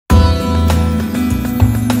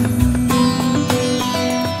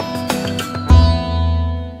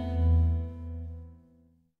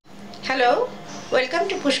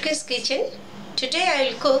Pushkin's kitchen. Today I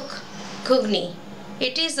will cook Gughni.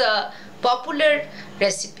 It is a popular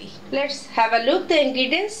recipe. Let's have a look at the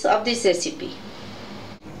ingredients of this recipe.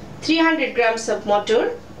 300 grams of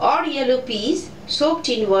matar or yellow peas soaked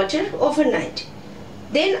in water overnight.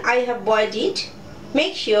 Then I have boiled it.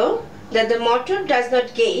 Make sure that the matar does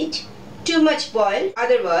not get too much boiled,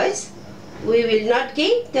 otherwise we will not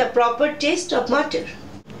get the proper taste of matar.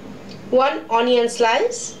 1 onion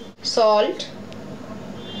slice, salt,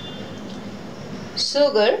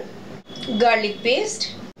 sugar, garlic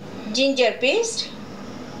paste, ginger paste,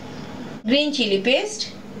 green chili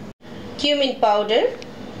paste, cumin powder,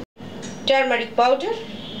 turmeric powder,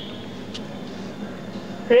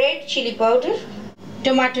 red chili powder,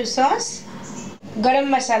 tomato sauce,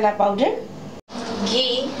 garam masala powder,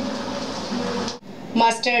 ghee,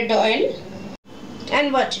 mustard oil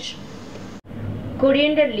and water.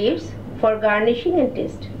 Coriander leaves for garnishing and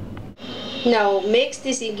taste. Now mix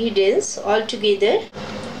these ingredients all together.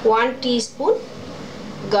 1 teaspoon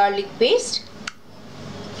garlic paste,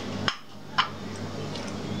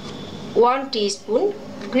 1 teaspoon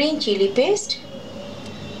green chili paste,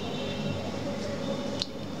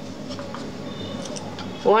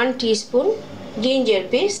 1 teaspoon ginger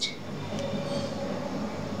paste,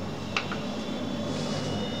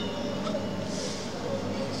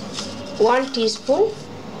 1 teaspoon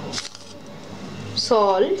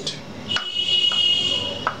salt,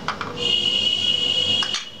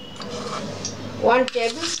 1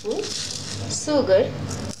 tablespoon sugar,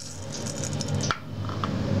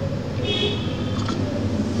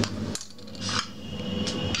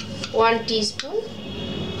 1 teaspoon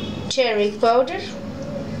turmeric powder,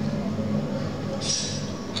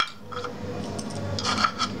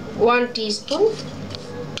 1 teaspoon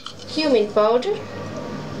cumin powder,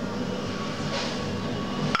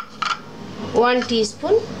 1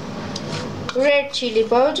 teaspoon red chili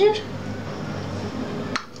powder,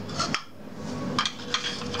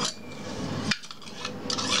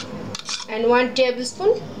 and 1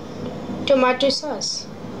 tablespoon tomato sauce.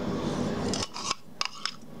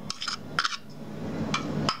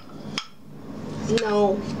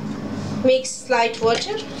 Now mix light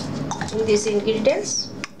water in these ingredients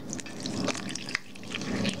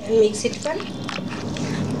and mix it well.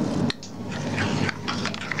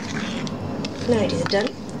 Now it is done.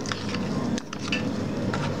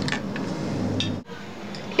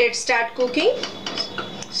 Let's start cooking.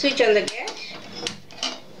 Switch on the gas.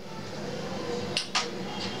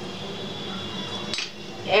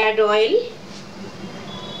 Add oil,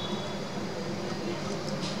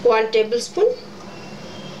 1 tablespoon,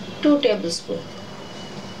 2 tablespoons.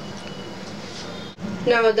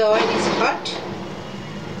 Now the oil is hot.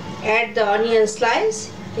 Add the onion slice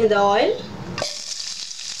in the oil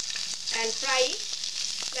and fry it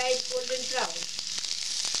light golden brown.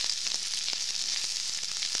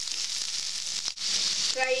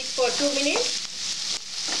 Fry it for 2 minutes.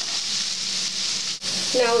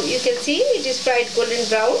 Now you can see it is fried golden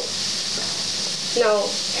brown. Now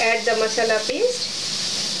add the masala paste.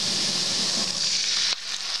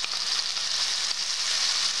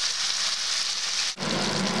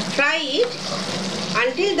 Fry it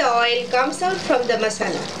until the oil comes out from the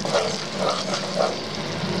masala.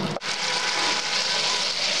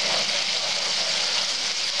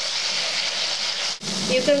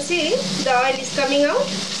 You can see the oil is coming out.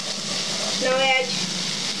 Now add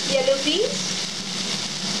yellow peas.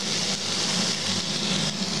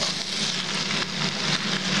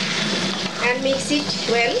 And mix it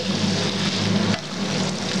well.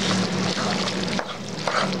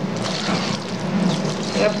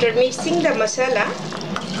 After mixing the masala,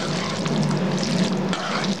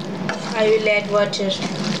 I will add water.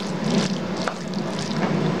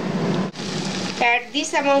 Add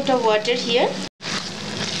this amount of water here.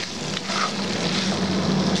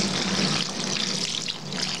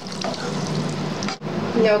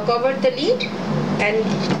 Now cover the lid and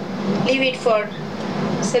leave it for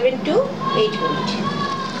 7 to 8 minutes.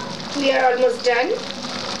 We are almost done.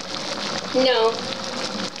 Now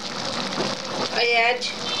I add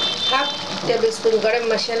half tablespoon garam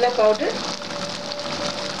masala powder,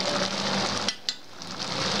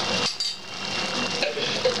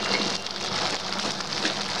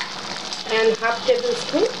 and half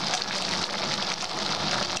tablespoon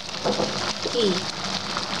ghee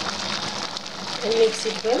and mix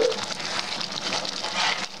it well.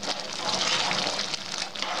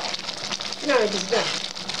 Now it is done.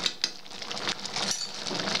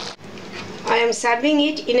 I am serving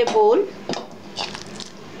it in a bowl.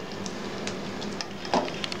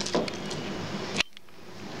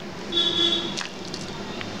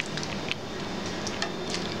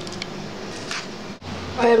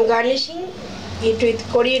 I am garnishing it with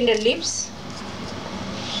coriander leaves.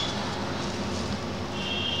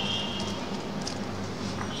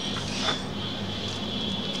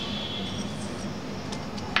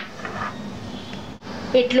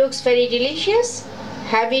 It looks very delicious.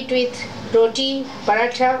 Have it with roti,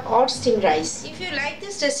 paratha or steamed rice. If you like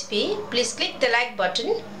this recipe, please click the like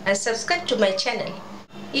button and subscribe to my channel.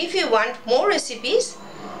 If you want more recipes,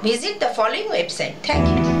 visit the following website. Thank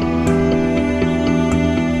you.